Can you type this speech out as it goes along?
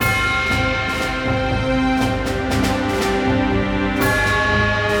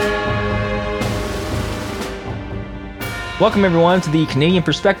Welcome everyone to the Canadian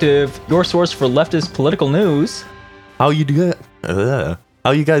Perspective, your source for leftist political news. How you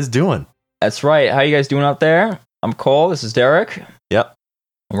guys doing? That's right. How you guys doing out there? I'm Cole. This is Derek. Yep.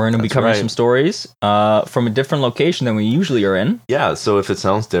 We're going to be covering some stories from a different location than we usually are in. Yeah, so if it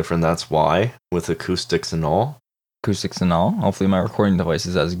sounds different, that's why, with acoustics and all. Hopefully my recording device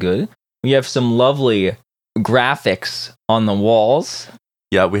is as good. We have some lovely graphics on the walls.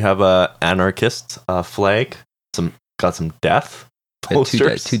 Yeah, we have a anarchist flag. Got some death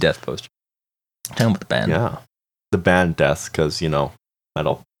posters. Two death posters. Tell them about the band. Yeah. The band Death, because,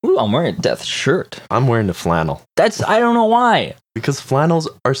 metal. Ooh, I'm wearing a Death shirt. I'm wearing the flannel. I don't know why. Because flannels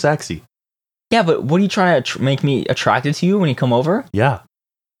are sexy. Yeah, but what are you trying to make me attracted to you when you come over? Yeah.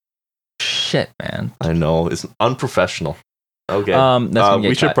 Shit, man. I know. It's unprofessional. Okay.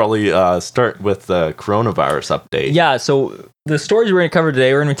 We should probably start with the coronavirus update. Yeah, so the stories we're going to cover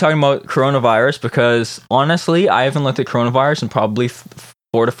today, we're going to be talking about coronavirus because, honestly, I haven't looked at coronavirus in probably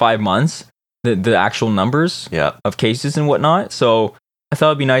 4 to 5 months, the actual numbers of cases and whatnot. So I thought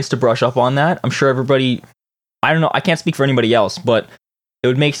it'd be nice to brush up on that. I'm sure everybody, I don't know, I can't speak for anybody else, but it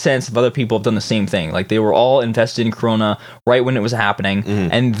would make sense if other people have done the same thing. Like, they were all invested in corona right when it was happening,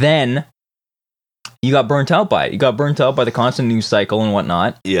 and then you got burnt out by it. You got burnt out by the constant news cycle and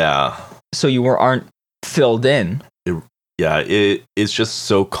whatnot. Yeah. So you aren't filled in. It's just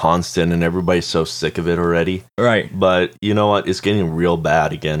so constant and everybody's so sick of it already. Right. But you know what? It's getting real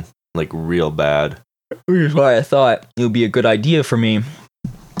bad again. Like, real bad. Which is why I thought it would be a good idea for me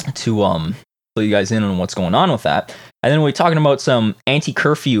to fill you guys in on what's going on with that. And then we're talking about some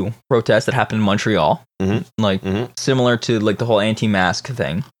anti-curfew protests that happened in Montreal. Similar to like the whole anti-mask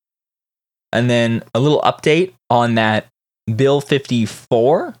thing. And then a little update on that Bill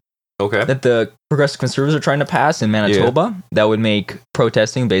 54 that the Progressive Conservatives are trying to pass in Manitoba that would make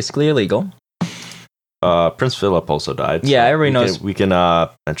protesting basically illegal. Prince Philip also died. Yeah, everybody knows. We can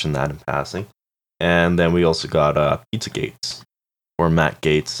mention that in passing. And then we also got Pizzagates, or Matt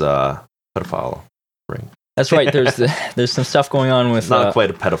Gates' pedophile ring. That's right. There's some stuff going on with... Not quite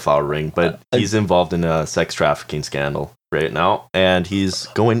a pedophile ring, but he's involved in a sex trafficking scandal right now, and he's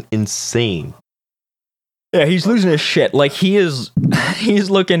going insane. Yeah, he's losing his shit. Like, he's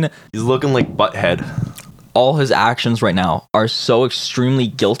looking like Butthead. All his actions right now are so extremely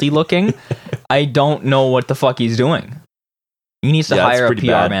guilty looking. I don't know what the fuck he's doing. He needs to hire a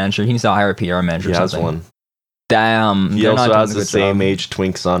PR manager. He needs to hire a PR manager. He has one. Damn. He also has the same age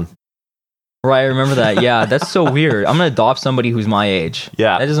twink son. Right, I remember that. Yeah, that's so weird. I'm gonna adopt somebody who's my age.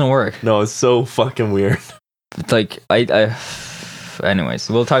 Yeah, that doesn't work. No, it's so fucking weird. It's like anyways,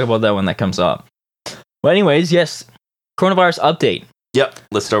 we'll talk about that when that comes up. But anyways, yes, coronavirus update. Yep,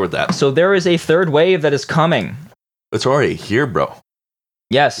 let's start with that. So there is a third wave that is coming. It's already here, bro.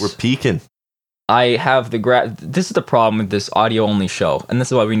 Yes, we're peaking. I have the graph. This is the problem with this audio only show, and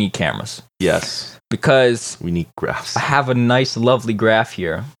this is why we need cameras. Yes, because we need graphs. I have a nice, lovely graph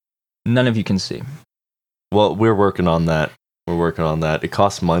here. None of you can see. Well, we're working on that. It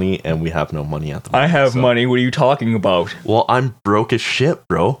costs money, and we have no money at the moment. I have money. What are you talking about? Well, I'm broke as shit,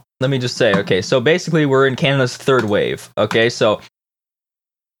 bro. Let me just say, okay, so basically we're in Canada's third wave. Okay, so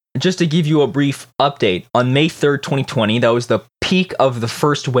just to give you a brief update, on May 3rd, 2020, that was the peak of the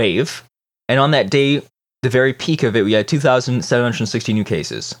first wave. And on that day, the very peak of it, we had 2,760 new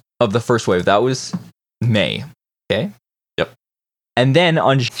cases of the first wave. That was May. Okay? And then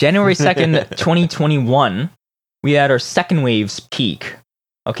on January 2nd, 2021, we had our second wave's peak.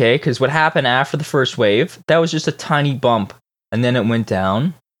 Okay? Because what happened after the first wave, that was just a tiny bump. And then it went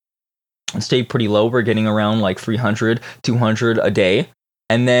down and stayed pretty low. We're getting around like 300, 200 a day.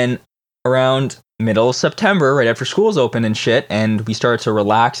 And then around middle of September, right after schools open and shit, and we started to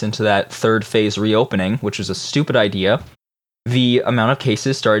relax into that third phase reopening, which was a stupid idea, the amount of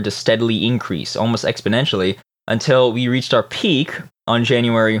cases started to steadily increase, almost exponentially, until we reached our peak on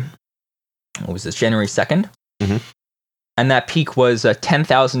January 2nd? And that peak was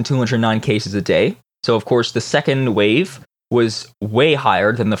 10,209 cases a day. So, of course, the second wave was way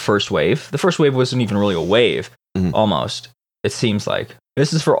higher than the first wave. The first wave wasn't even really a wave, almost, it seems like.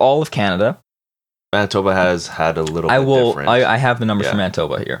 This is for all of Canada. Manitoba has had a little bit different. I have the numbers for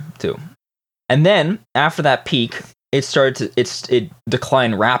Manitoba here, too. And then, after that peak, it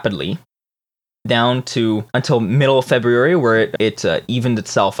declined rapidly, down to until middle of February, where it evened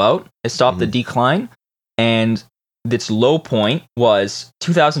itself out. It stopped the decline, and its low point was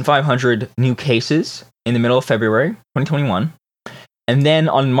 2,500 new cases in the middle of February 2021. And then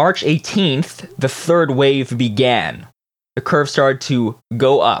on March 18th, the third wave began. The curve started to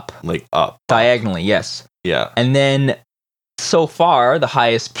go up. Like up. Diagonally, yes. Yeah. And then so far, the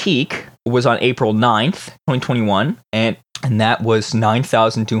highest peak was on April 9th, 2021. And And that was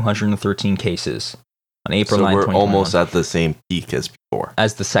 9,213 cases on April So 9th, we're 2021. almost at the same peak as before.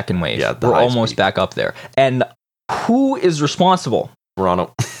 As the second wave. Yeah, the we're highest almost peak. back up there. And who is responsible?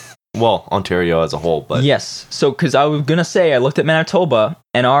 Toronto. Well, Ontario as a whole, but Yes. So, because I was going to say, I looked at Manitoba,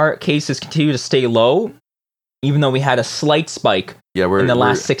 and our cases continue to stay low, even though we had a slight spike yeah, in the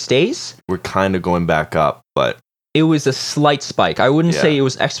last 6 days. we're kind of going back up, but It was a slight spike. I wouldn't say it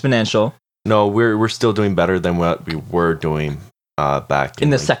was exponential no, we're still doing better than what we were doing back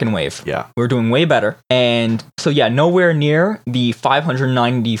in the second wave. Yeah. We're doing way better. And so, yeah, nowhere near the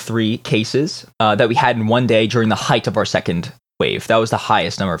 593 cases that we had in one day during the height of our second wave. That was the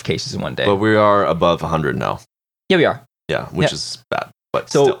highest number of cases in one day. But we are above 100 now. Yeah, we are. Yeah, which is bad. But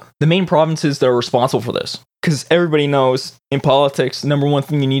So still. the main provinces that are responsible for this, because everybody knows in politics, number one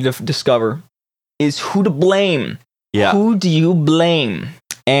thing you need to discover is who to blame. Yeah. Who do you blame?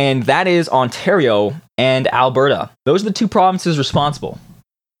 And that is Ontario and Alberta. Those are the two provinces responsible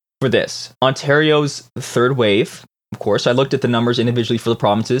for this. Ontario's third wave, of course, I looked at the numbers individually for the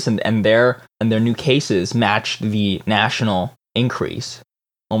provinces, and their new cases matched the national increase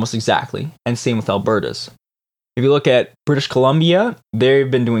almost exactly. And same with Alberta's. If you look at British Columbia, they've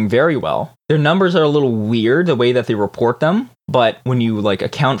been doing very well. Their numbers are a little weird, the way that they report them, but when you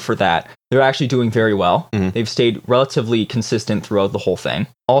account for that, they're actually doing very well. Mm-hmm. They've stayed relatively consistent throughout the whole thing.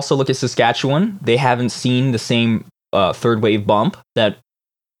 Also, look at Saskatchewan. They haven't seen the same third wave bump that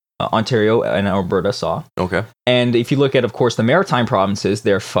Ontario and Alberta saw. Okay. And if you look at, of course, the maritime provinces,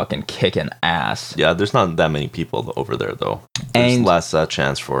 they're fucking kicking ass. Yeah, there's not that many people over there, though. There's And- less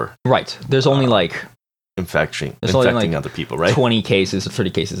chance for Right. There's only infecting There's only, other people, right? 20 cases or 30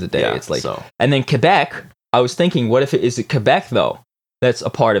 cases a day. Yeah, It's like, so, and then Quebec, I was thinking, what if is it Quebec though? That's a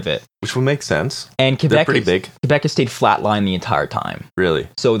part of it. which will make sense. And They're Quebec pretty is- big, Quebec has stayed flatline the entire time. really.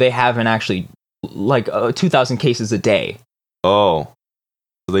 So they haven't actually 2,000 cases a day. Oh,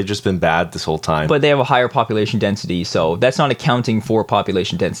 so they've just been bad this whole time. But they have a higher population density, so that's not accounting for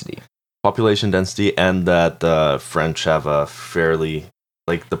population density. Population density, and that the French have a fairly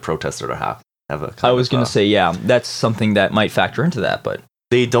the protests that are happening. I was going to say, yeah, that's something that might factor into that, but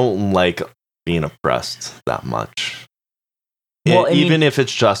they don't like being oppressed that much. Well, I Even mean- if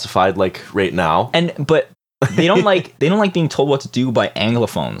it's justified, right now. but they don't like being told what to do by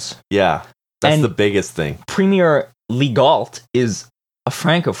anglophones. Yeah, that's And- the biggest thing. Premier Legault is a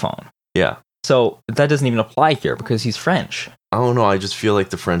francophone. Yeah. So that doesn't even apply here because he's French. I don't know. I just feel like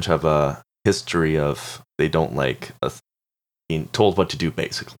the French have a history of they don't like being told what to do,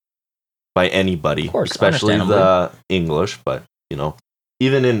 basically, by anybody, Of course, especially the understandably. English. But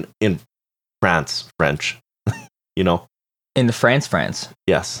even in France, French, In the France.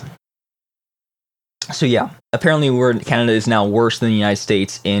 yes, So yeah, apparently Canada is now worse than the United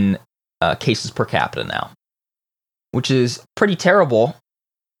States in cases per capita now, which is pretty terrible.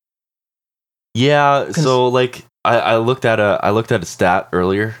 yeah. So I looked at a stat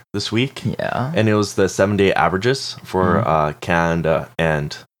earlier this week, Yeah. and it was the 7-day averages for Canada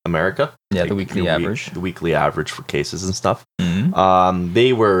and America. Yeah, the weekly average. The weekly average for cases and stuff. Mhm.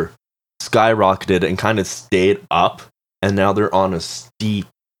 They were skyrocketed and kind of stayed up, and now they're on a steep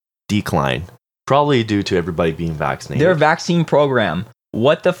decline, probably due to everybody being vaccinated. Their vaccine program.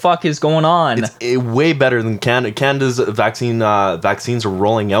 What the fuck is going on? It's way better than Canada. Canada's vaccines are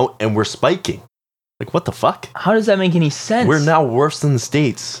rolling out, and we're spiking. What the fuck? How does that make any sense? We're now worse than the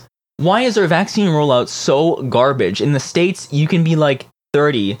States. Why is our vaccine rollout so garbage? In the States, you can be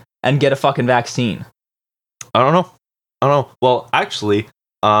 30 and get a fucking vaccine. I don't know. Well, actually,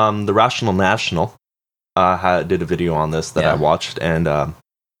 the Rational National did a video on this that I Yeah. watched, and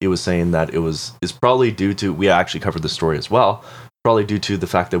he was saying that it's probably due to, we actually covered the story as well, probably due to the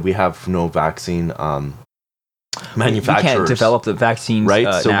fact that we have no vaccine manufacturers. We can't develop the vaccines, right?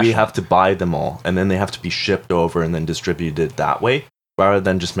 So we nationally. have to buy them all, and then they have to be shipped over and then distributed that way, rather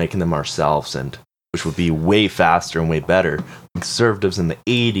than just making them ourselves, and which would be way faster and way better. Conservatives in the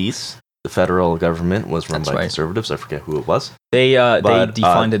 80s, the federal government was run That's by right. conservatives. I forget who it was. They But,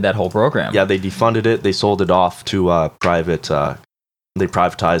 defunded that whole program. Yeah, they defunded it. They sold it off to private. They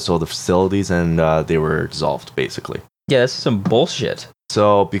privatized all the facilities, and they were dissolved, basically. Yeah, that's some bullshit.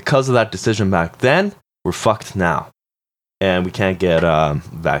 So because of that decision back then, we're fucked now, and we can't get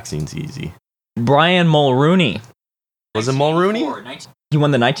vaccines easy. Brian Mulroney. Was it Mulroney? He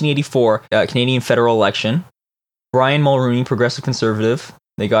won the 1984 Canadian federal election. Brian Mulroney, progressive conservative.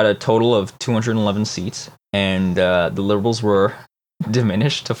 They got a total of 211 seats, and the Liberals were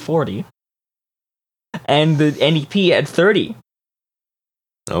diminished to 40. And the NDP had 30.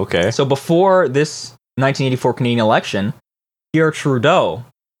 Okay. So before this 1984 Canadian election, Pierre Trudeau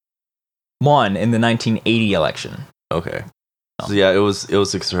won in the 1980 election. Okay. No. So yeah, it was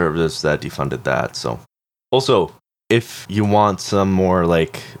the conservatives that defunded that. So also, if you want some more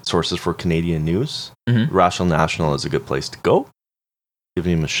like sources for Canadian news, Mhm. Rational National is a good place to go.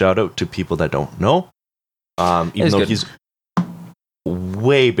 Giving him a shout out to people that don't know. Even is though good. he's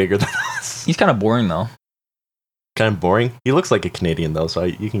way bigger than us. He's kind of boring though. Kind of boring. He looks like a Canadian though, so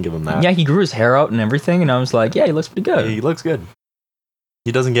you can give him that. Yeah, he grew his hair out and everything, and I was like, yeah, he looks pretty good. Yeah, he looks good.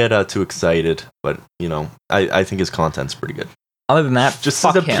 He doesn't get too excited, but you know, I think his content's pretty good. Other than that, Just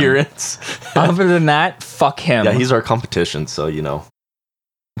fuck his him. appearance. Other than that, fuck him. Yeah, he's our competition, so you know.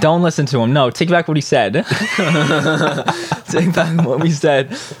 Don't listen to him. No, take back what he said. Take back what we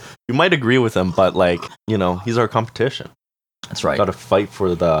said. You might agree with him, but like, you know, he's our competition. That's right. Got to fight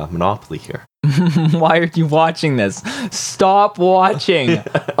for the monopoly here. Why are you watching this? Stop watching.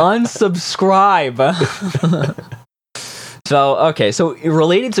 Unsubscribe. So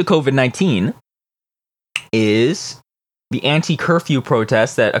related to COVID-19 is the anti-curfew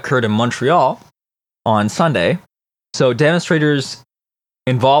protest that occurred in Montreal on Sunday. So demonstrators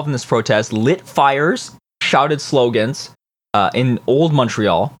involved in this protest lit fires, shouted slogans in Old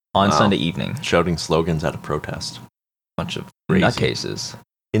Montreal on Sunday evening. Shouting slogans at a protest. Bunch of Crazy. nutcases.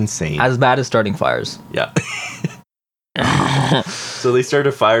 Insane. As bad as starting fires. Yeah. So they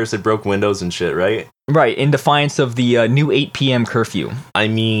started fires, they broke windows and shit, right? Right, in defiance of the new 8 p.m. curfew. I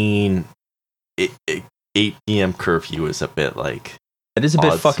mean, 8 p.m. curfew is a bit like... It is a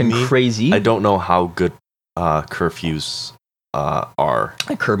bit fucking crazy. I don't know how good curfews are.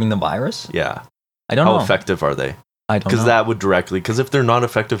 Like curbing the virus? Yeah. I don't know. How effective are they? I don't know. Because that would directly... Because if they're not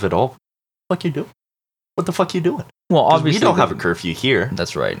effective at all, what you do? What the fuck you doing? Well, obviously... we don't have a curfew here.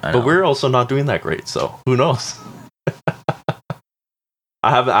 That's right. But we're also not doing that great, so who knows?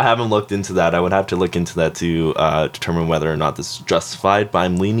 I haven't looked into that. I would have to look into that to determine whether or not this is justified, but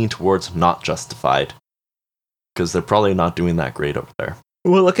I'm leaning towards not justified. Because they're probably not doing that great over there.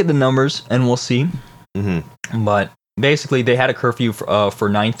 We'll look at the numbers and we'll see. Mm-hmm. But basically, they had a curfew for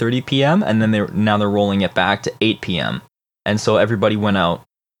 9:30 p.m. and then now they're rolling it back to 8 p.m. And so everybody went out,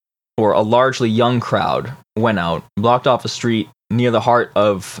 or a largely young crowd went out, blocked off a street near the heart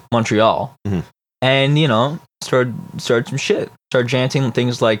of Montreal, and you know started some shit. Started chanting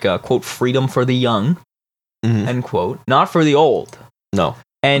things like quote freedom for the young, end quote, not for the old. No.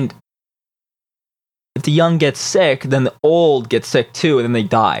 And if the young gets sick, then the old get sick too, and then they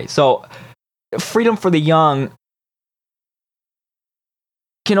die. So freedom for the young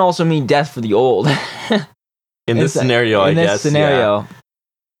can also mean death for the old. In this scenario, I guess. Yeah.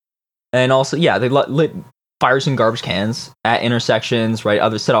 And also, yeah, they lit fires in garbage cans at intersections, right?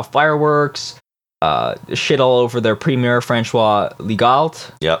 Others set off fireworks, shit all over their Premier Francois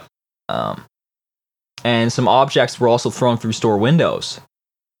Legault. Yep. And some objects were also thrown through store windows.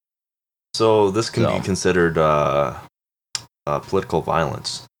 So this can be considered political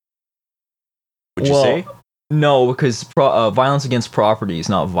violence. Would you say? No, because violence against property is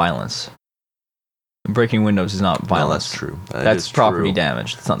not violence. Breaking windows is not violence. No, that's true. That's property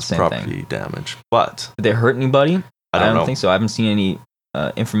damage. It's not the same property thing. Damage. But did they hurt anybody? I don't know. Think so. I haven't seen any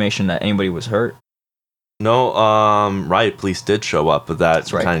information that anybody was hurt. No, riot police did show up, but that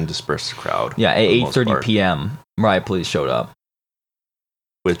kind of dispersed the crowd. Yeah, at 8:30 p.m., riot police showed up.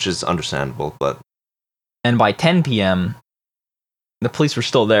 Which is understandable, but... And by 10 p.m., the police were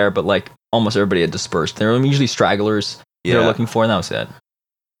still there, but like almost everybody had dispersed. There were usually stragglers they were looking for, and that was it.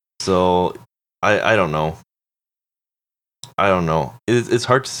 So, I don't know. I don't know. It's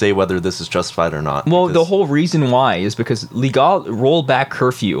hard to say whether this is justified or not. Well, the whole reason why is because Legault rolled back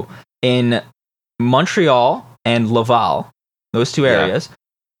curfew in Montreal and Laval, those two areas,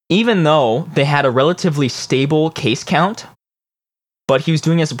 even though they had a relatively stable case count, but he was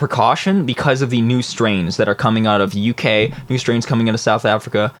doing it as a precaution because of the new strains that are coming out of UK, new strains coming out of South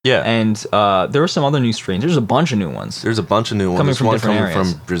Africa, and there were some other new strains. There's a bunch of new ones. There's a bunch of new ones. Coming from different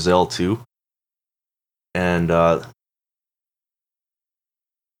areas. From Brazil too. And I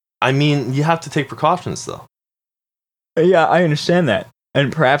mean, you have to take precautions though. Yeah, I understand that.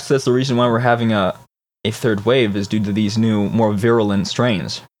 And perhaps that's the reason why we're having a third wave is due to these new, more virulent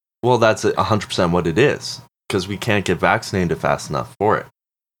strains. Well, that's 100% what it is. Because we can't get vaccinated fast enough for it.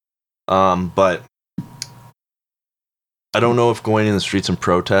 But I don't know if going in the streets and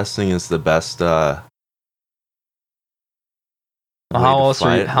protesting is the best how else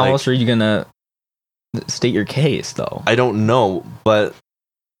are you gonna state your case though? I don't know, but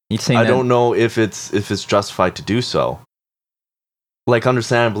I don't know if it's justified to do so. Like,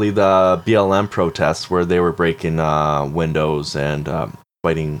 understandably, the BLM protests where they were breaking windows and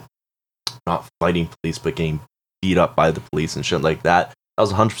not fighting police, but getting beat up by the police and shit like that. That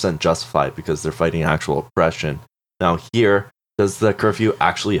was 100% justified because they're fighting actual oppression Now here, does the curfew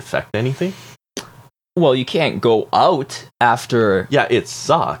actually affect anything? Well, you can't go out after. Yeah, it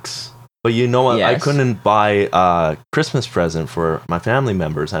sucks. But you know what? Yes. I couldn't buy a Christmas present for my family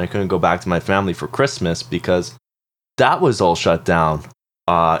members, and I couldn't go back to my family for Christmas because that was all shut down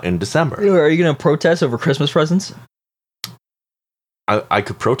in December. Are you going to protest over Christmas presents? I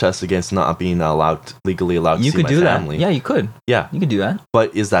could protest against not being legally allowed to You see could my do family. that. Yeah, you could. Yeah. You could do that.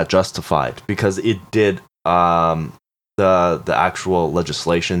 But is that justified? Because it did, the actual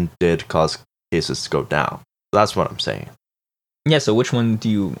legislation did cause cases to go down. That's what I'm saying. Yeah, so which one do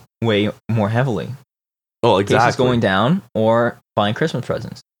you weigh more heavily? Oh, exactly. Cases going down or buying Christmas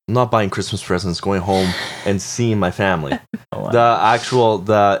presents? I'm not buying Christmas presents, going home and seeing my family. Oh, wow.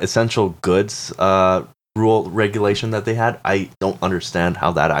 The essential goods rule regulation that they had, I don't understand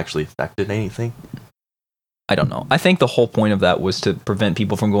how that actually affected anything. I don't know. I think the whole point of that was to prevent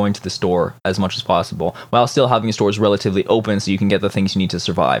people from going to the store as much as possible while still having stores relatively open so you can get the things you need to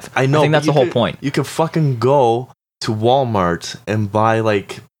survive. I know. I think that's the whole point. You could fucking go to Walmart and buy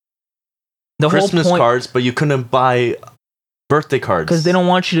like The Christmas whole point, cards, but you couldn't buy birthday cards. because they don't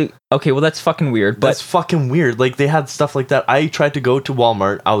want you to. Okay, well that's fucking weird. But That's fucking weird. Like they had stuff like that. I tried to go to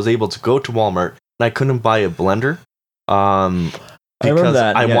Walmart. I was able to go to Walmart and I couldn't buy a blender. Because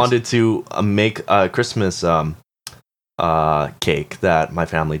I yes. wanted to make a Christmas cake that my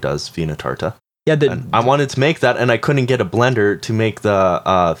family does, Fina Tarta. yeah, And I wanted to make that, and I couldn't get a blender to make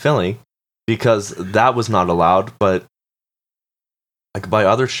the filling because that was not allowed. But I could buy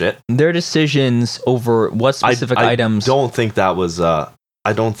other shit. their decisions over what specific items. Don't think that was. I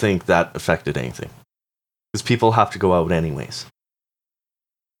don't think that affected anything because people have to go out anyways,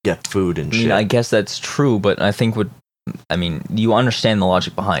 get food and I mean, shit. I guess that's true, but I think you understand the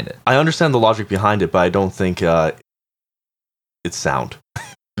logic behind it. I understand the logic behind it, but I don't think it's sound.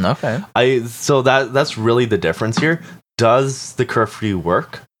 Okay. So that's really the difference here. Does the curfew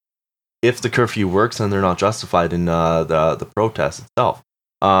work? If the curfew works, then they're not justified in the protest itself.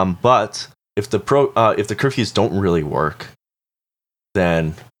 But if the curfews don't really work,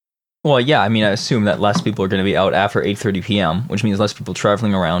 then Well, yeah, I mean, I assume that less people are going to be out after 8:30 p.m., which means less people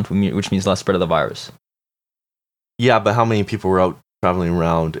traveling around, which means less spread of the virus. yeah. But how many people were out traveling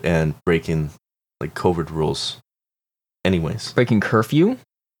around and breaking like COVID rules? Anyways, Breaking curfew?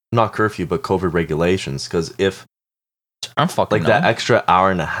 not curfew, but COVID regulations. Because if I don't fucking like know. that extra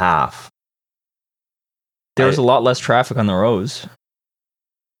hour and a half, There was a lot less traffic on the roads. of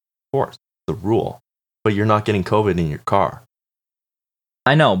course, the rule. But you're not getting COVID in your car.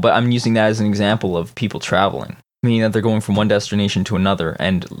 I know, but I'm using that as an example of people traveling, meaning that they're going from one destination to another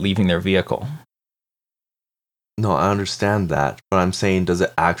and leaving their vehicle. No, I understand that, but I'm saying, does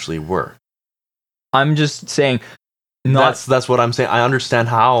it actually work? I'm just saying, That's what I'm saying. I understand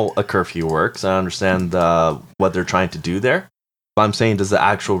how a curfew works. I understand what they're trying to do there, but I'm saying, does the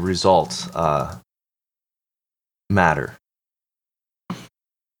actual results matter,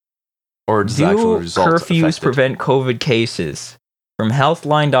 or does the actual do results curfews affect it? prevent COVID cases? From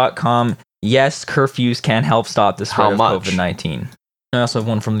healthline.com, yes, curfews can help stop the spread How of much? COVID-19. I also have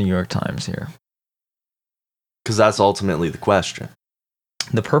one from the New York Times here. Because that's ultimately the question.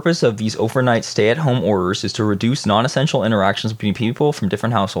 The purpose of these overnight stay-at-home orders is to reduce non-essential interactions between people from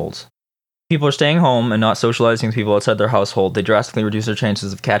different households. People are staying home and not socializing with people outside their household. They drastically reduce their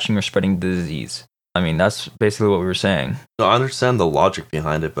chances of catching or spreading the disease. I mean, that's basically what we were saying. So I understand the logic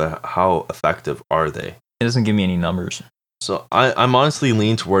behind it, but how effective are they? It doesn't give me any numbers. So I'm honestly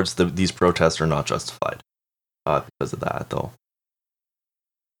leaning towards these protests are not justified because of that, though.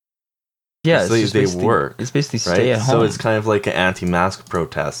 Yeah, They just basically- work, It's basically Right? stay at home. So it's kind of like an anti-mask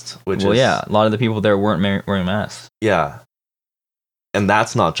protest, which well, is yeah, a lot of the people there weren't wearing masks. yeah, and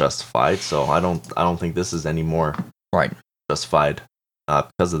that's not justified. So I don't think this is any more Right. justified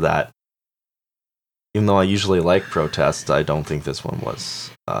because of that. Even though I usually like protests, I don't think this one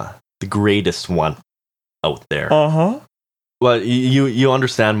was the greatest one out there. Uh-huh. Well, you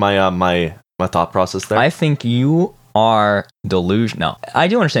understand my my thought process there? I think you are delusional. I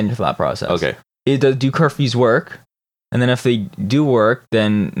do understand your thought process. Okay. Do curfews work? And then if they do work,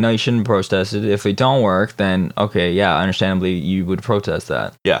 then no, you shouldn't protest it. If they don't work, then okay, yeah, understandably, you would protest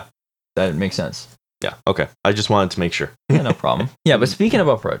that. Yeah. That makes sense. Yeah. Okay. I just wanted to make sure. Yeah, no problem. Yeah, but speaking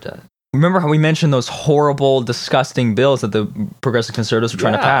about protest, remember how we mentioned those horrible, disgusting bills that the Progressive Conservatives were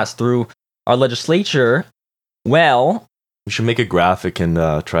trying to Yeah. pass through our legislature? Well, We should make a graphic and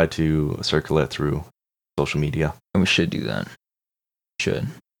try to circulate through social media. and we should do that. Should.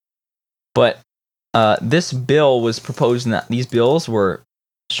 But this bill was proposed, and that these bills were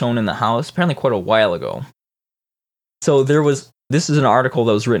shown in the House apparently quite a while ago. So this is an article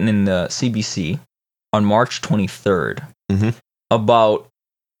that was written in the CBC, on March 23rd Mhm. about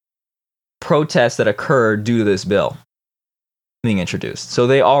protests that occurred due to this bill being introduced. So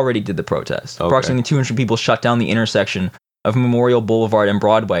they already did the protest. Okay. Approximately 200 people shut down the intersection of Memorial Boulevard and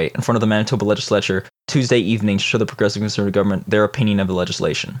Broadway in front of the Manitoba legislature Tuesday evening to show the Progressive Conservative government their opinion of the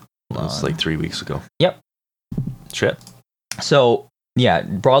legislation. That was like 3 weeks ago. Yep. Shit. So, yeah,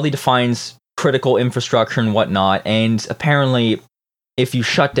 broadly defines critical infrastructure and whatnot. And apparently, if you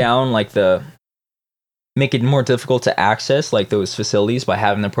shut down, like, make it more difficult to access, like, those facilities by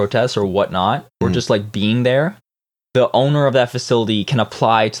having the protests or whatnot, or just, like, being there, the owner of that facility can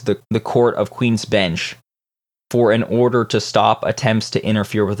apply to the Court of Queen's Bench for an order to stop attempts to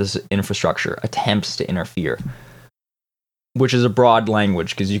interfere with this infrastructure. Attempts to interfere. Which is a broad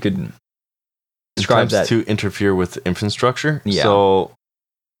language, because you could describe that. To interfere with infrastructure? Yeah. So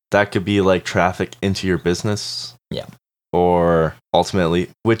that could be like traffic into your business. Yeah. Or ultimately,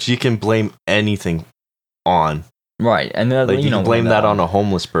 which you can blame anything on. Right. And like you can blame that on a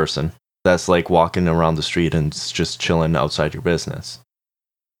homeless person that's like walking around the street and just chilling outside your business.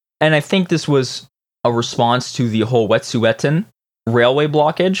 And I think this was a response to the whole Wet'suwet'en railway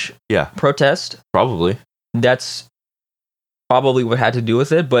blockage protest. Probably. That's probably what had to do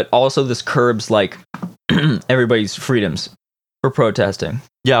with it, but also this curbs like everybody's freedoms for protesting.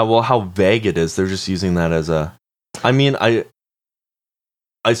 Yeah, well, how vague it is. They're just using that as a... I mean, I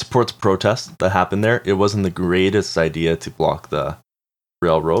support the protest that happened there. It wasn't the greatest idea to block the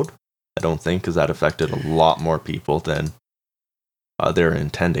railroad, I don't think, because that affected a lot more people than they're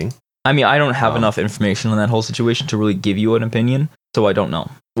intending. I mean, I don't have enough information on that whole situation to really give you an opinion, so I don't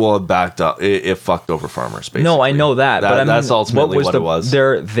know. Well, it backed up. It fucked over farmers, basically. No, I know that. But I mean, that's ultimately what it was.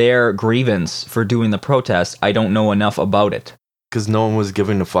 Their grievance for doing the protest, I don't know enough about it. Because no one was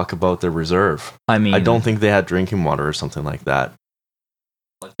giving a fuck about their reserve. I mean... I don't think they had drinking water or something like that.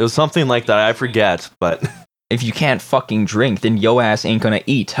 It was something like that. I forget, but... If you can't fucking drink, then yo ass ain't gonna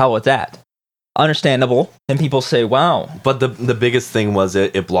eat. How about that? Understandable. And people say, wow. But the biggest thing was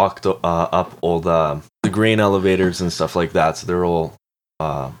it blocked up all the grain elevators and stuff like that. So they're all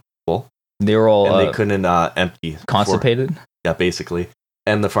full. They were all... And they couldn't empty. Constipated? Yeah, basically.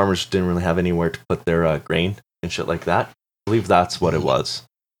 And the farmers didn't really have anywhere to put their grain and shit like that. I believe that's what it was.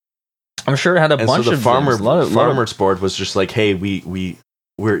 I'm sure it had a bunch of farmers board was just like, hey,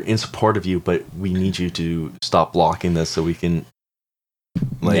 we're in support of you, but we need you to stop blocking this so we can,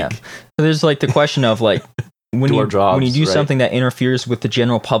 like... Yeah. So there's, like, the question of, like, when you do something that interferes with the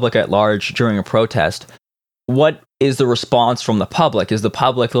general public at large during a protest, what is the response from the public? Is the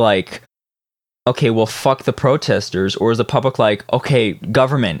public like, okay, well, fuck the protesters? Or is the public like, okay,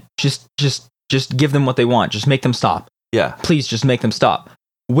 government, just give them what they want. Just make them stop. Yeah. Please just make them stop.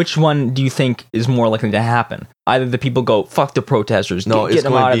 Which one do you think is more likely to happen? Either the people go, fuck the protesters, get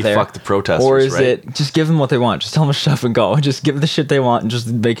them out of there. Fuck the protesters, or is it, just give them what they want, just tell them to shut up and go, just give them the shit they want and just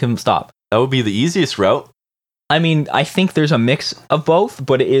make them stop? That would be the easiest route. I mean, I think there's a mix of both,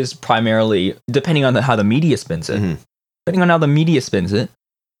 but it is primarily, depending on how the media spins it, depending on how the media spins it,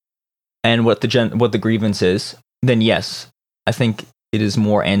 and what the grievance is, then yes, I think it is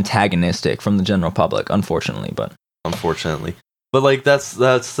more antagonistic from the general public, unfortunately, but... But like that's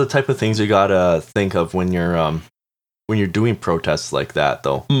the type of things you gotta think of when you're doing protests like that,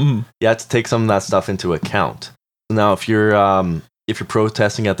 though. Mm-hmm. You have to take some of that stuff into account. So now, if you're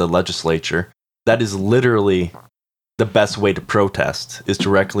protesting at the legislature, that is literally the best way to protest, is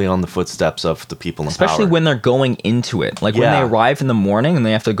directly on the footsteps of the people in power. Especially when they're going into it, like when they arrive in the morning and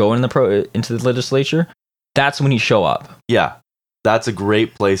they have to go into the legislature. That's when you show up. Yeah, that's a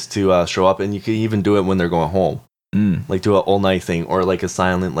great place to show up, and you can even do it when they're going home. Like do an all night thing, or like a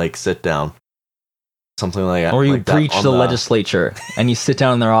silent like sit down, something like that. Or you like breach the legislature and you sit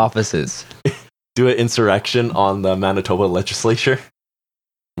down in their offices. Do an insurrection on the Manitoba legislature.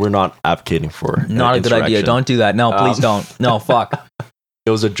 We're not advocating for not a good idea. Don't do that. No, please don't. No, fuck. It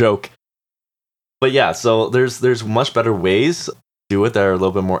was a joke. But yeah, so there's much better ways to do it that are a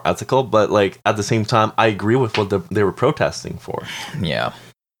little bit more ethical. But like at the same time, I agree with what they were protesting for. Yeah,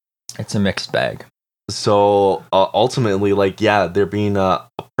 it's a mixed bag. So ultimately, like, yeah, they're being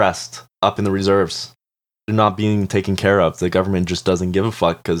oppressed up in the reserves. They're not being taken care of. The government just doesn't give a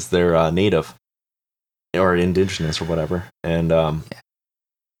fuck because they're native or indigenous or whatever. And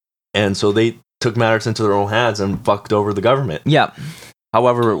so they took matters into their own hands and fucked over the government. Yeah.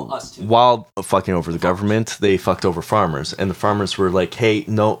 However, while fucking over the government, they fucked over farmers. And the farmers were like, hey,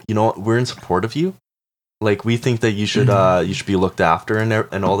 no, you know what? We're in support of you. Like, we think that you should be looked after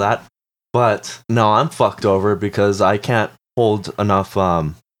and all that. But no, I'm fucked over because I can't hold enough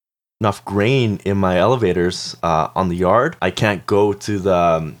grain in my elevators on the yard. I can't go to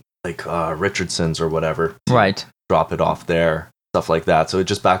the Richardson's or whatever. Right. Drop it off there, stuff like that. So it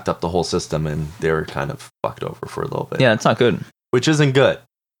just backed up the whole system, and they were kind of fucked over for a little bit. Yeah, it's not good. Which isn't good.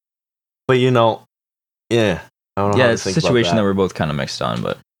 But I don't know. Yeah, it's a situation that we're both kind of mixed on,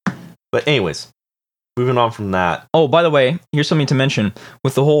 but anyways, moving on from that. Oh, by the way, here's something to mention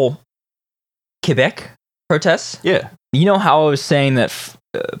with the whole Quebec protests. Yeah. You know how I was saying that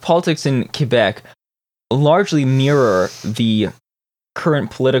politics in Quebec largely mirror the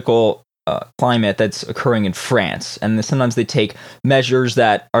current political climate that's occurring in France, and sometimes they take measures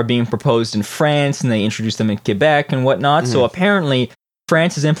that are being proposed in France and they introduce them in Quebec and whatnot. So apparently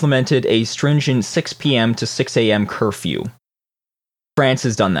France has implemented a stringent 6 p.m. to 6 a.m. curfew. France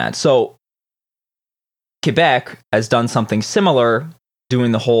has done that. So Quebec has done something similar,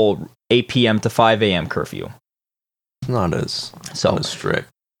 doing the whole 8 p.m. to 5 a.m. curfew. Not as strict.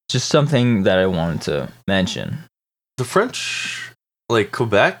 Just something that I wanted to mention. The French,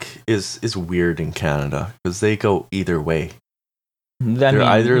 Quebec, is weird in Canada because they go either way. They're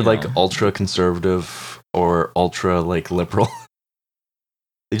either ultra conservative or ultra liberal.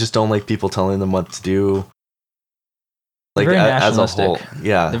 They just don't like people telling them what to do. Very as a nationalistic. whole,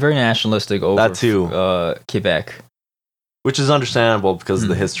 yeah, they're very nationalistic over that too. Quebec, which is understandable because of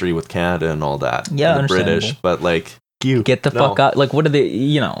the history with Canada and all that. Yeah, and the British, but get the fuck out. What do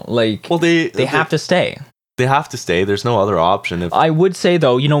they? Well, they have to stay. They have to stay. There's no other option. I would say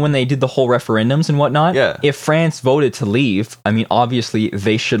though, when they did the whole referendums and whatnot, if France voted to leave, obviously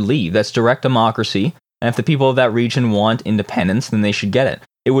they should leave. That's direct democracy. And if the people of that region want independence, then they should get it.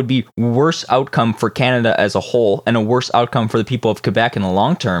 It would be worse outcome for Canada as a whole and a worse outcome for the people of Quebec in the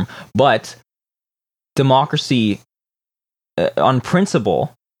long term. But democracy, on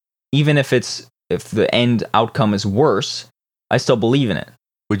principle, even if the end outcome is worse, I still believe in it.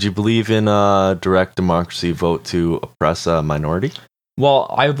 Would you believe in a direct democracy vote to oppress a minority?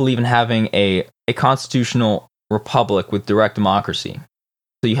 Well, I believe in having a constitutional republic with direct democracy.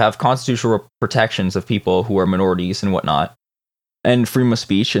 So you have constitutional protections of people who are minorities and whatnot, and freedom of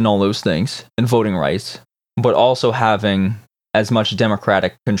speech and all those things, and voting rights, but also having as much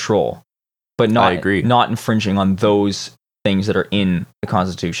democratic control, but not infringing on those things that are in the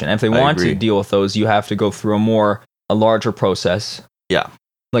Constitution. And if they want to deal with those, you have to go through a larger process. Yeah.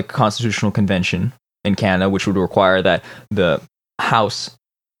 Like a constitutional convention in Canada, which would require that the House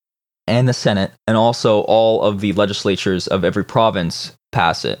and the Senate and also all of the legislatures of every province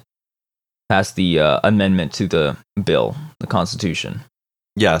pass the amendment to the bill, the Constitution.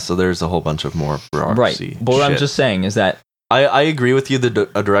 Yeah, so there's a whole bunch of more bureaucracy. Right, but what I'm just saying is that I agree with you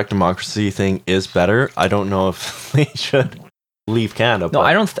that a direct democracy thing is better. I don't know if they should leave Canada. No,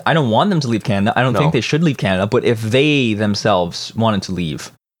 I don't want them to leave Canada. I don't think they should leave Canada. But if they themselves wanted to leave,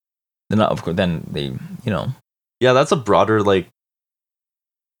 then of course, then they, Yeah, that's a broader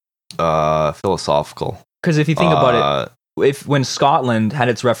philosophical. Because if you think about it, when Scotland had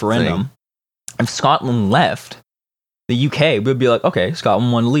its referendum, if Scotland left, the UK would be like, okay,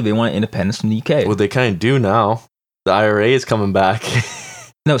 Scotland want to leave. They want independence from the UK. Well, they kind of do now. The IRA is coming back.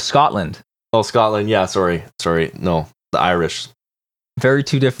 No, Scotland. Oh, Scotland. Yeah, sorry. No, the Irish. Very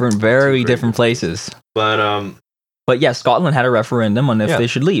different places. But yeah, Scotland had a referendum on if they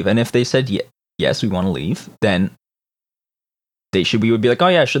should leave, and if they said yes, we want to leave, then we would be like, oh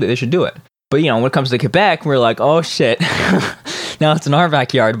yeah, they should do it. But when it comes to Quebec, we're like, oh shit, now it's in our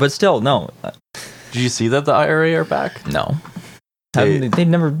backyard. But still, no. Did you see that the IRA are back? No, they've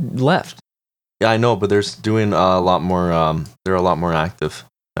never left. Yeah, I know, but they're doing a lot more. They're a lot more active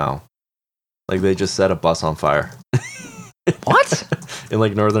now. They just set a bus on fire. What? In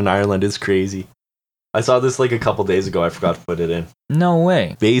Northern Ireland, it's crazy. I saw this a couple days ago. I forgot to put it in. No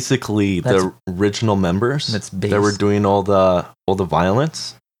way. Basically, the original members that were doing all the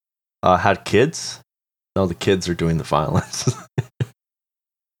violence had kids. Now the kids are doing the violence.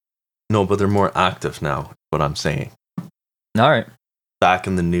 No, but they're more active now. What I'm saying. All right. Back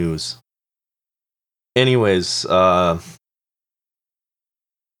in the news. Anyways, the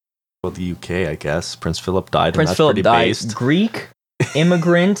UK, I guess. Prince Philip died. Prince Philip died. Based. Greek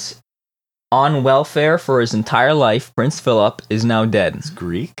immigrant on welfare for his entire life. Prince Philip is now dead. He's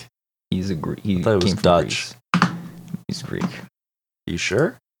Greek? He's a Greek. I thought it was Dutch. He's Greek. You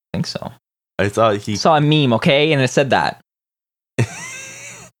sure? I think so. I thought he saw a meme, okay, and it said that. I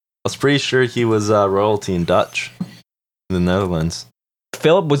was pretty sure he was royalty in Dutch in the Netherlands.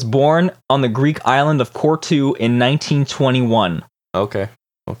 Philip was born on the Greek island of Corfu in 1921. Okay.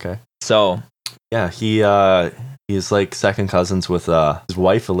 So, yeah, he's second cousins with his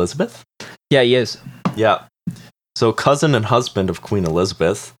wife Elizabeth. Yeah, he is. Yeah. So cousin and husband of Queen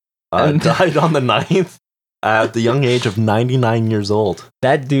Elizabeth died on the 9th at the young age of 99 years old.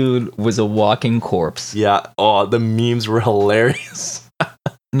 That dude was a walking corpse. Yeah. Oh, the memes were hilarious.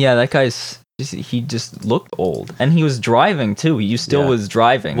 Yeah, that guy's. He just looked old, and he was driving too. He still was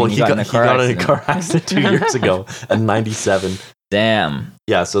driving. Well, he got in a car accident 2 years ago in 97. Damn.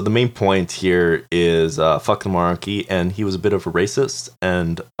 Yeah, so the main point here is fuck the monarchy, and he was a bit of a racist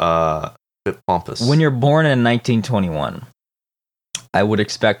and a bit pompous. When you're born in 1921, I would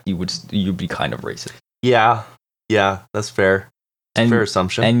expect you'd be kind of racist. Yeah, that's fair. It's a fair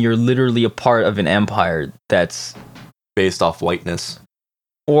assumption. And you're literally a part of an empire that's based off whiteness.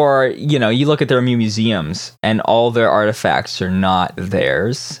 Or, you look at their museums and all their artifacts are not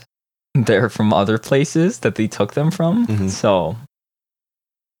theirs. They're from other places that they took them from. Mm-hmm. So,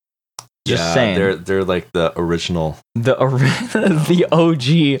 just saying. They're like the original. The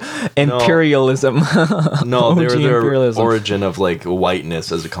OG imperialism. No, they're the origin of like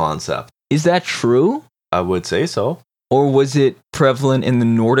whiteness as a concept. Is that true? I would say so. Or was it prevalent in the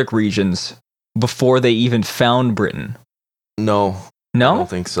Nordic regions before they even found Britain? No? I don't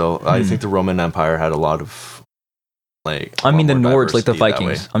think so. I think the Roman Empire had a lot of, like... I mean, the Nords, like the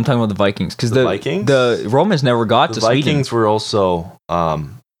Vikings. I'm talking about the Vikings. Because the Vikings? The Romans never got to Sweden. The Vikings were also...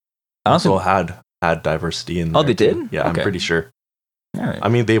 had diversity in there. Oh, they did? Yeah, okay. I'm pretty sure. All right. I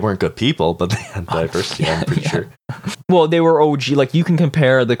mean, they weren't good people, but they had diversity, I'm pretty sure. Well, they were OG. Like, you can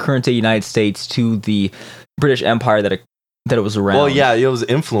compare the current day United States to the British Empire that it was around. Well, yeah, it was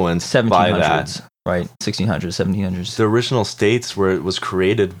influenced by that. Right, 1600s, 1700s. The original states was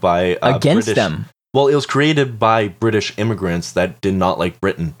created by against them. Well, it was created by British immigrants that did not like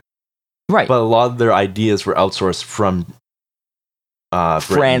Britain. Right. But a lot of their ideas were outsourced from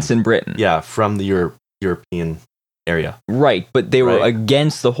France and Britain. Yeah, from the European area. Right, but they were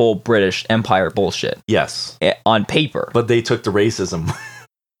against the whole British Empire bullshit. Yes. On paper. But they took the racism.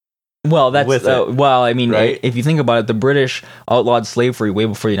 Well, that's I mean, right? If you think about it, the British outlawed slavery way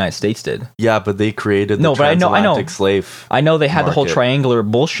before the United States did. Yeah, but they created the transatlantic slave. I know they had the whole triangular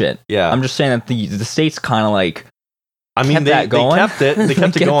bullshit. Yeah, I'm just saying that the states kind of like. I mean, they kept it. They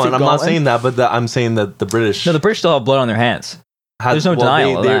kept it going. I'm not saying that, but I'm saying that the British. No, the British still have blood on their hands. There's no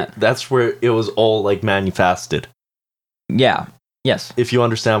denial of that. That's where it was all like manifested. Yeah. Yes. If you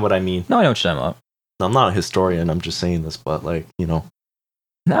understand what I mean. No, I know what you're talking about. I'm not a historian. I'm just saying this, but like No,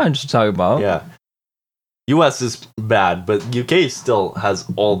 I'm just talking about. Yeah. US is bad, but UK still has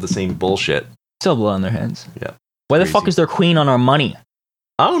all the same bullshit. Still blood on their hands. Yeah. Why the fuck is their queen on our money?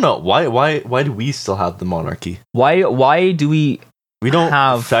 I don't know. Why do we still have the monarchy? Why do we don't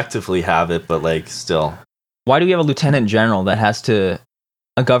effectively have it, but like still. Why do we have a lieutenant general that has to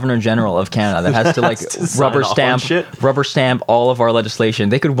a governor general of Canada that has to like rubber stamp all of our legislation?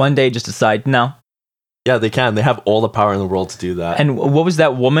 They could one day just decide, no. Yeah, they can. They have all the power in the world to do that. And what was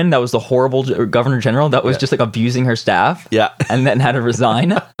that woman that was the horrible governor general that was just like abusing her staff? Yeah. And then had to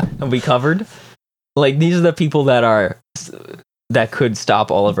resign and be covered? Like, these are the people that could stop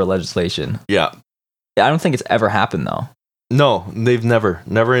all of our legislation. Yeah. I don't think it's ever happened, though. No, they've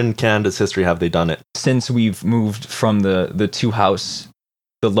never in Canada's history have they done it. Since we've moved from the two-house,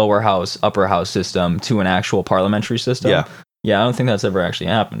 the lower house, upper house system to an actual parliamentary system. Yeah. Yeah, I don't think that's ever actually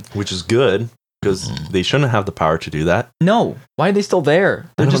happened. Which is good. Because they shouldn't have the power to do that. No. Why are they still there?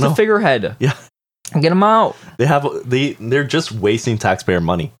 They're just a figurehead. Yeah. Get them out. They're just wasting taxpayer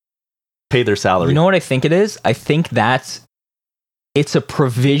money. Pay their salary. You know what I think it is? I think it's a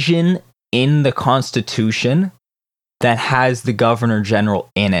provision in the Constitution that has the Governor General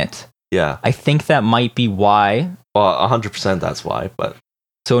in it. Yeah. I think that might be why. Well, 100% that's why, but...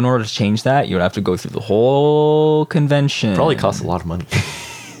 So in order to change that, you would have to go through the whole convention. Probably costs a lot of money.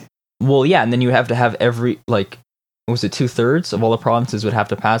 Well, yeah, and then you have to have every, like, was it 2/3 of all the provinces would have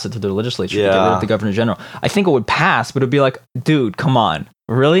to pass it to their legislature to get rid of the Governor General. I think it would pass, but it'd be like, dude, come on.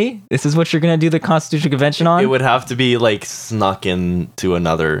 Really? This is what you're going to do the Constitutional Convention on? It would have to be, like, snuck into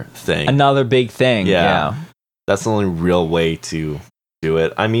another thing. Another big thing, yeah. That's the only real way to do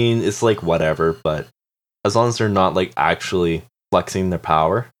it. I mean, it's like whatever, but as long as they're not, like, actually flexing their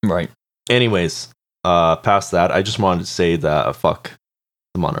power. Right. Anyways, past that, I just wanted to say that fuck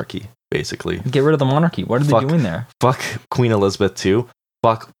the monarchy, basically. Get rid of the monarchy. What are they doing there? Fuck Queen Elizabeth too.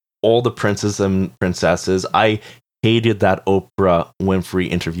 Fuck all the princes and princesses. I hated that Oprah Winfrey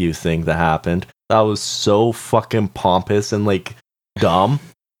interview thing that happened. That was so fucking pompous and like dumb.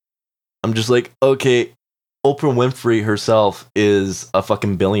 I'm just like, okay, Oprah Winfrey herself is a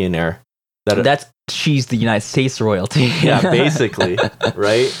fucking billionaire. She's the United States royalty. Yeah, basically,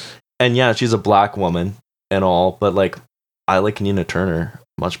 right? And yeah, she's a black woman and all, but like, I like Nina Turner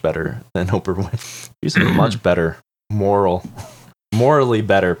much better than Oprah Winfrey. She's a much better moral morally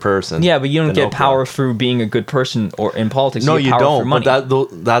better person. Yeah, but you don't than get Oprah. power through being a good person or in politics. No, get you power don't. through money.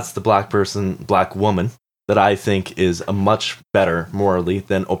 But that's the black woman that I think is a much better morally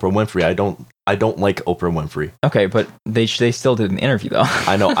than Oprah Winfrey. I don't like Oprah Winfrey. Okay, but they still did an interview though.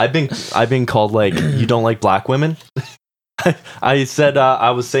 I know. I've been called like, you don't like black women. I said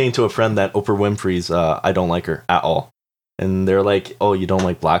I was saying to a friend that Oprah Winfrey's I don't like her at all, and they're like, oh, you don't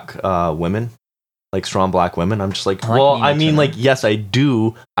like black women, like strong black women. I'm just like, well, I mean, like, yes, I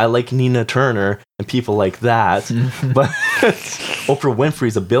do. I like Nina Turner and people like that, but Oprah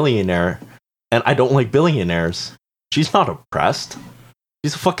Winfrey's a billionaire, and I don't like billionaires. She's not oppressed.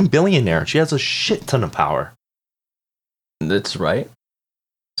 She's a fucking billionaire. She has a shit ton of power. That's right.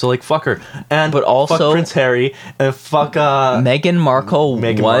 So like, fuck her, and But also- fuck Prince Harry, and fuck Meghan Markle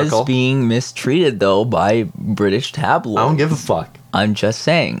Meghan was Markle. being mistreated though by British tabloids. I don't give a fuck. I'm just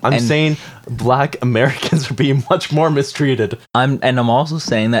saying. I'm saying black Americans are being much more mistreated. I'm also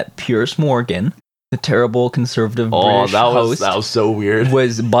saying that Piers Morgan, the terrible conservative British host, that was so weird.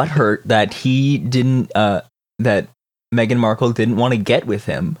 was butthurt that he didn't that Meghan Markle didn't want to get with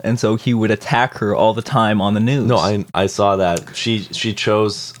him, and so he would attack her all the time on the news. No, I saw that she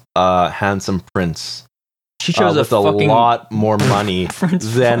chose handsome prince. She chose with a fucking lot more money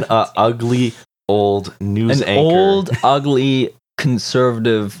Prince than a ugly old news an anchor. old ugly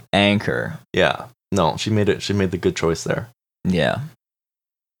conservative anchor. Yeah, no, she made the good choice there. Yeah.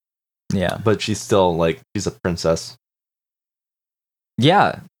 But she's still like, she's a princess.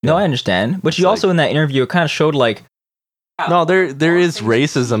 Yeah. No, Yeah. I understand. But she It's also in that interview kind of showed like No, there is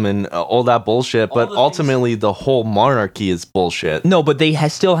racism and all that bullshit, but ultimately the whole monarchy is bullshit. no, but they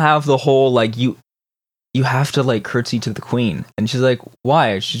still have the whole like you have to like curtsy to the queen, and she's like,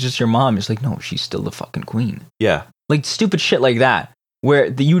 why? She's just your mom. It's like, no, she's still the fucking queen. Yeah, Like stupid shit like that, where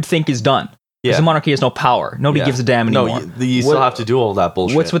you'd think is done. Because yeah. the monarchy has no power. Nobody Yeah. gives a damn No, anymore. you still have to do all that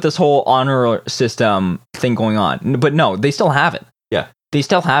bullshit. What's with this whole honor system thing going on? But no, they still have it. Yeah. They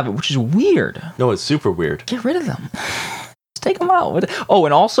still have it, which is weird. No, it's super weird. Get rid of them. Just take them out. Oh,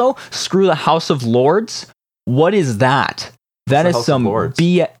 and also screw the House of Lords. What is that? That the is House of some Lords?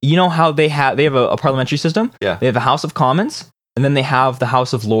 You know how they have a parliamentary system? Yeah. They have a House of Commons, and then they have the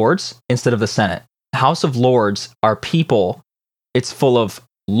House of Lords instead of the Senate. The House of Lords are people. It's full of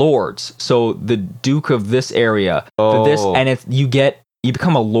lords. So the Duke of this area, and you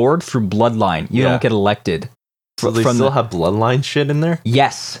become a lord through bloodline. You Yeah. don't get elected. So they from still the- have bloodline shit in there?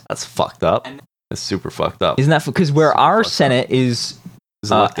 Yes. That's fucked up. It's super fucked up. Isn't that because where So our fucked up. Senate is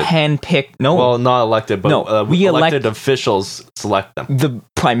It's elected. handpicked? No, Well, not elected, but No, we elected officials select them. the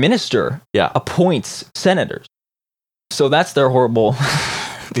prime minister Yeah. appoints senators. So that's their horrible.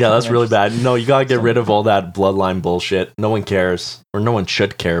 Yeah, that's really bad. No, you gotta get rid of all that bloodline bullshit. No one cares. Or no one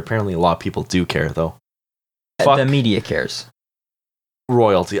should care. Apparently a lot of people do care, though. Fuck The media cares.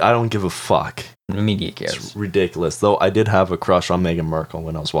 royalty. I don't give a fuck. The media cares. It's ridiculous. Though I did have a crush on Meghan Markle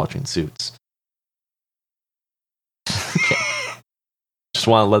when I was watching Suits. Just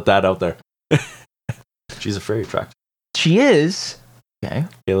want to let that out there. She's a very attractive. She is. Okay.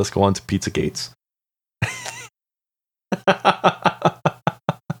 Okay, let's go on to Pizza Gates.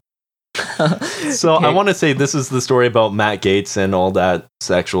 So Okay. I want to say this is the story about Matt Gaetz and all that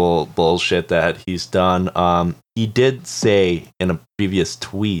sexual bullshit that he's done. He did say in a previous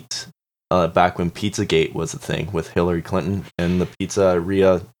tweet, back when Pizzagate was a thing with Hillary Clinton and the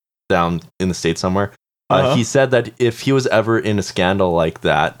pizzeria down in the States somewhere, he said that if he was ever in a scandal like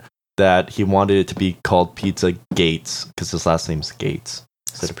that, that he wanted it to be called Pizza Gates because his last name's Gates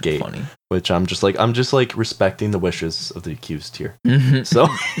instead of Gate. Funny. Which I'm just like respecting the wishes of the accused here. Mhm. So,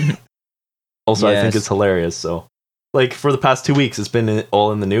 also, I think Yes. it's hilarious. So, like for the past 2 weeks, it's been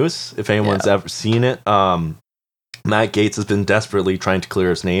all in the news. If anyone's ever seen it, Matt Gaetz has been desperately trying to clear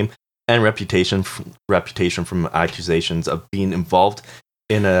his name and reputation from accusations of being involved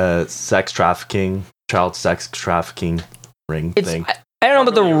in a child sex trafficking ring It's, thing. I don't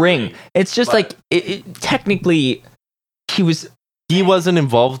know about the ring. It's just like technically he was. He wasn't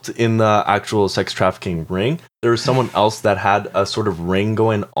involved in the actual sex trafficking ring. There was someone else that had a sort of ring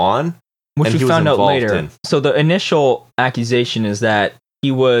going on. Which And we he was found out involved later. in. So the initial accusation is that he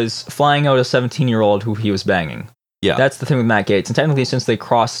was flying out a 17-year-old who he was banging. Yeah. That's the thing with Matt Gaetz. And technically, since they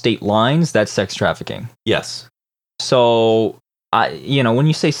cross state lines, that's sex trafficking. Yes. So, when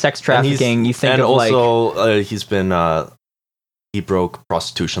you say sex trafficking, you think and of also he's been he broke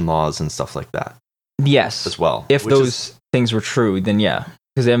prostitution laws and stuff like that yes. as well. If which those is- things were true, then yeah,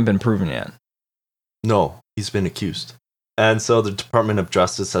 because they haven't been proven yet. no, he's been accused, and so the Department of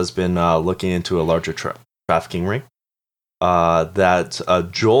Justice has been looking into a larger trafficking ring. That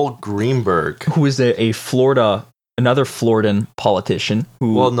Joel Greenberg, Who is a Florida another Floridan politician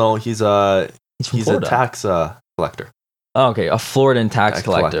who. Well, no, he's a Florida. tax collector. Oh, okay, a Floridan tax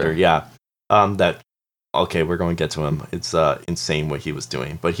collector. Yeah. Okay, we're going to get to him. It's insane what he was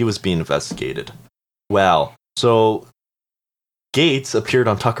doing, but he was being investigated. Well, so Gates appeared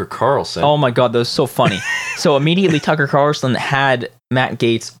on Tucker Carlson. Oh my god, that was so funny. So immediately Tucker Carlson had Matt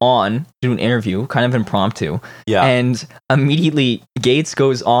Gates on to do an interview, kind of impromptu. Yeah. And immediately Gates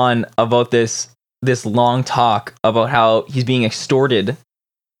goes on about this long talk about how he's being extorted.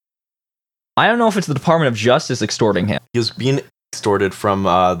 I don't know if it's the Department of Justice extorting him. He was being extorted from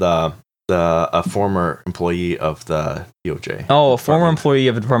a former employee of the DOJ. Oh, a former employee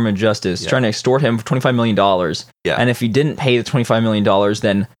of the Department of Justice trying to extort him for $25 million. Yeah. And if he didn't pay the $25 million,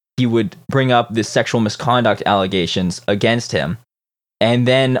 then he would bring up the sexual misconduct allegations against him. And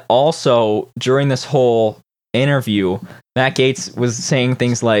then also, during this whole interview, Matt Gates was saying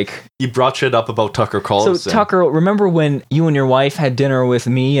things like... He brought shit up about Tucker Carlson. So, Tucker, remember when you and your wife had dinner with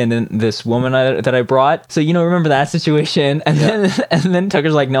me and then this woman that I brought? So, remember that situation? And then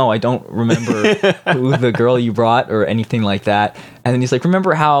Tucker's like, no, I don't remember who the girl you brought or anything like that. And then he's like,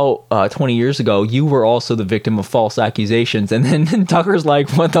 remember how 20 years ago, you were also the victim of false accusations? And then Tucker's like,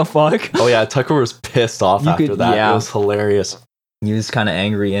 what the fuck? Oh, yeah, Tucker was pissed off after that. Yeah. It was hilarious. He was kind of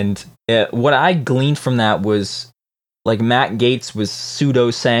angry. And what I gleaned from that was... Like, Matt Gates was pseudo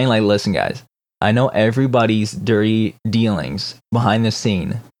saying, like, listen, guys, I know everybody's dirty dealings behind the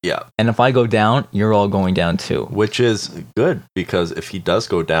scene. Yeah. And if I go down, you're all going down too. Which is good, because if he does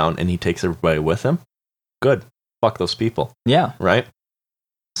go down and he takes everybody with him, good. Fuck those people. Yeah. Right?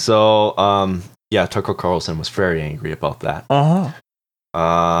 So, Tucker Carlson was very angry about that.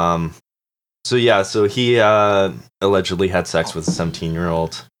 So he allegedly had sex with a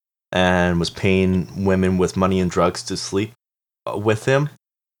 17-year-old. And was paying women with money and drugs to sleep with him.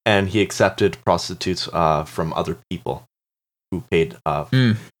 And he accepted prostitutes from other people who paid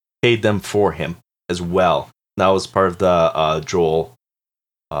them for him as well. That was part of the Joel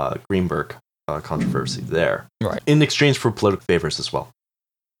Greenberg controversy there. Right. In exchange for political favors as well.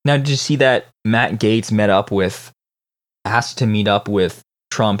 Now, did you see that Matt Gates asked to meet up with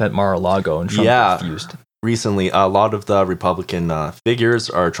Trump at Mar-a-Lago, and Trump refused? Recently, a lot of the Republican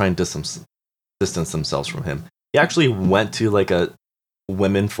figures are trying to distance themselves from him. He actually went to like a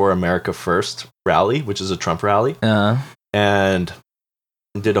Women for America First rally, which is a Trump rally, and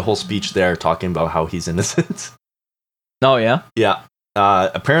did a whole speech there talking about how he's innocent. Oh, yeah? Yeah.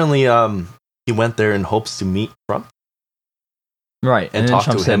 Apparently, he went there in hopes to meet Trump. Right. And talk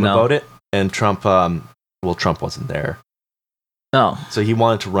to him about it. And Trump, Trump wasn't there. No. So he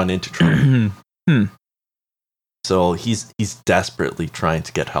wanted to run into Trump. So he's desperately trying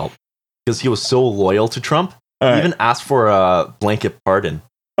to get help because he was so loyal to Trump. He even asked for a blanket pardon.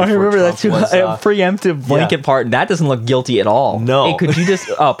 I remember Trump that too. A preemptive blanket pardon. That doesn't look guilty at all. No. Hey, could you just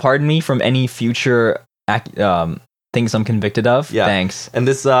pardon me from any future things I'm convicted of? Yeah. Thanks. And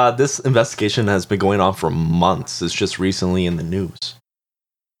this investigation has been going on for months. It's just recently in the news.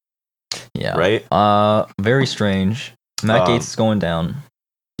 Yeah. Right? Very strange. Matt Gates is going down.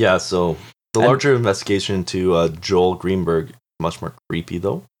 Yeah, so the larger investigation to Joel Greenberg is much more creepy,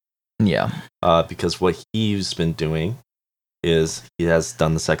 though. Yeah. Because what he's been doing is he has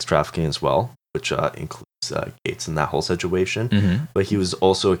done the sex trafficking as well, which includes Gates in that whole situation. Mm-hmm. But he was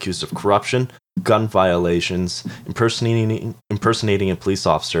also accused of corruption, gun violations, impersonating a police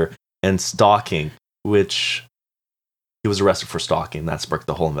officer, and stalking, which he was arrested for stalking. That sparked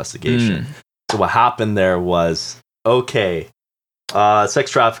the whole investigation. So what happened there was,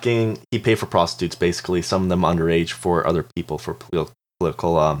 sex trafficking, he paid for prostitutes, basically, some of them underage for other people for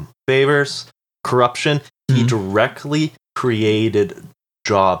political favors. Corruption, he directly created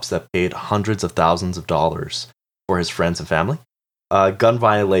jobs that paid hundreds of thousands of dollars for his friends and family. Gun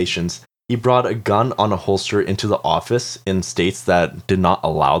violations, he brought a gun on a holster into the office in states that did not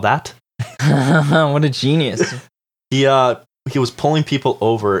allow that. What a genius. He was pulling people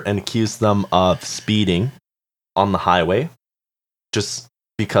over and accused them of speeding on the highway. Just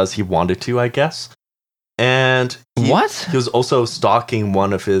because he wanted to, I guess. And he was also stalking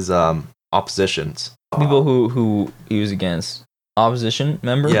one of his oppositions. People who he was against. Opposition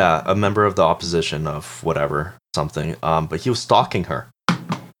member? Yeah, a member of the opposition of whatever, something. But he was stalking her.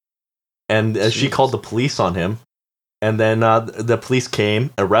 And she called the police on him. And then the police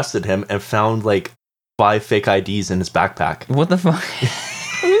came, arrested him, and found like 5 fake IDs in his backpack. What the fuck?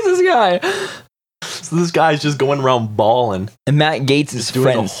 Who's this guy? So this guy's just going around balling. And Matt Gates is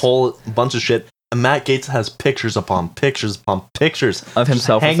doing a whole bunch of shit. And Matt Gates has pictures upon pictures upon pictures of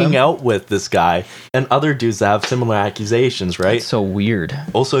himself hanging out with this guy and other dudes that have similar accusations, right? That's so weird.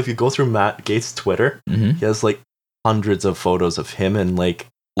 Also, if you go through Matt Gates' Twitter, he has like hundreds of photos of him and like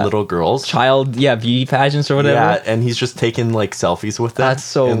little girls, child, beauty pageants or whatever. Yeah, and he's just taking like selfies with them. That's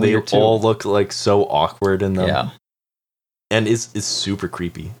so and weird they all look like so awkward in them. Yeah, and it's super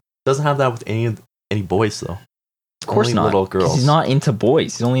creepy. Doesn't have that with any boys though. Of course only not. Little girls. He's not into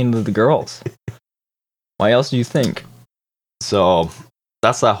boys. He's only into the girls. Why else do you think? So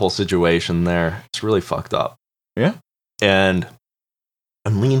that's that whole situation there. It's really fucked up. Yeah. And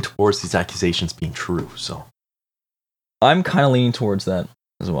I'm leaning towards these accusations being true. So I'm kind of leaning towards that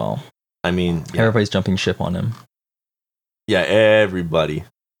as well. I mean, everybody's jumping ship on him. Yeah, everybody.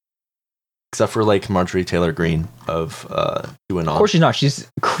 Except for like Marjorie Taylor Greene of QAnon. Of course she's not. She's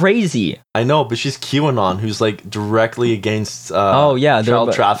crazy. I know, but she's QAnon, who's like directly against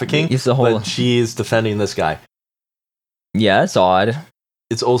child trafficking. It's the whole. But she is defending this guy. Yeah, it's odd.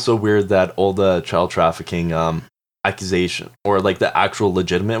 It's also weird that all the child trafficking accusation, or like the actual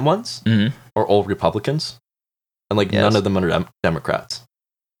legitimate ones, are all Republicans, and like none of them are Democrats.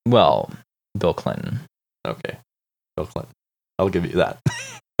 Well, Bill Clinton. Okay, Bill Clinton. I'll give you that.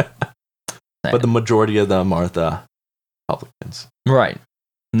 But the majority of them are the Republicans. Right.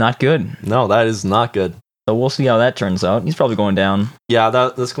 Not good. No, that is not good. So we'll see how that turns out. He's probably going down. Yeah,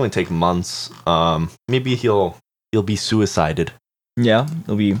 that's going to take months. Maybe he'll be suicided. Yeah,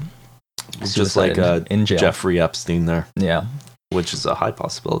 he'll be just like in jail. Jeffrey Epstein there. Yeah. Which is a high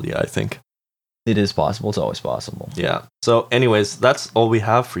possibility, I think. It is possible. It's always possible. Yeah. So anyways, that's all we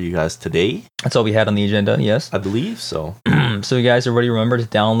have for you guys today. That's all we had on the agenda, yes? I believe so. So you guys, everybody remember to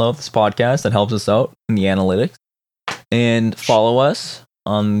download this podcast. That helps us out in the analytics. And follow us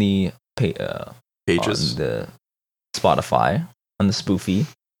on the pages. On the Spotify, on the Spoofy.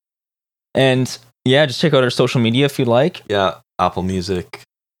 And yeah, just check out our social media if you like. Yeah, Apple Music.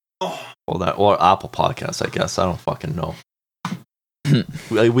 Or Apple Podcasts, I guess. I don't fucking know.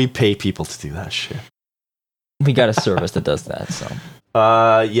 We pay people to do that shit. We got a service that does that, so.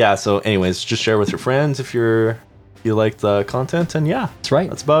 Yeah, so anyways, just share with your friends if you like the content, and yeah. That's right.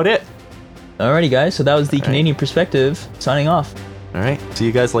 That's about it. Alrighty, guys, so that was the Canadian Perspective, signing off. Alright, see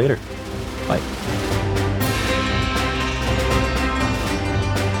you guys later. Bye.